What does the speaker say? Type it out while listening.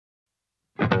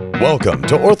Welcome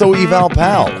to Ortho Eval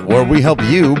Pal, where we help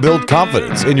you build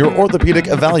confidence in your orthopedic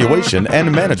evaluation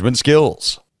and management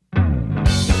skills. All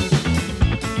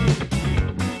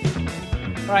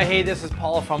right, hey, this is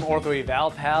Paul from Ortho Eval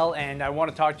Pal, and I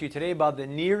want to talk to you today about the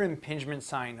NEER impingement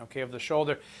sign, okay, of the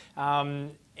shoulder.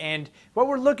 And what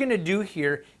we're looking to do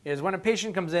here is when a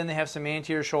patient comes in, they have some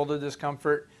anterior shoulder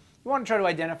discomfort, you want to try to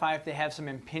identify if they have some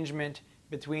impingement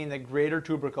between the greater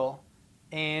tubercle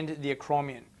and the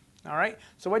acromion. All right,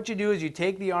 so what you do is you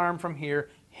take the arm from here,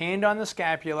 hand on the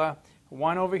scapula,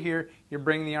 one over here, you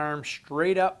bring the arm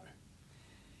straight up,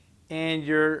 and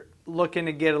you're looking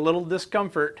to get a little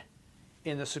discomfort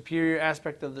in the superior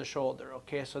aspect of the shoulder.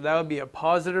 Okay, so that would be a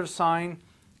positive sign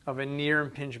of a NEER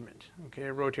impingement, okay,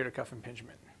 a rotator cuff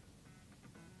impingement.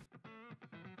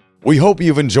 We hope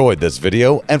you've enjoyed this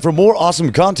video, and for more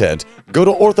awesome content, go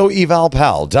to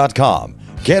orthoevalpal.com.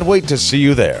 Can't wait to see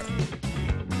you there.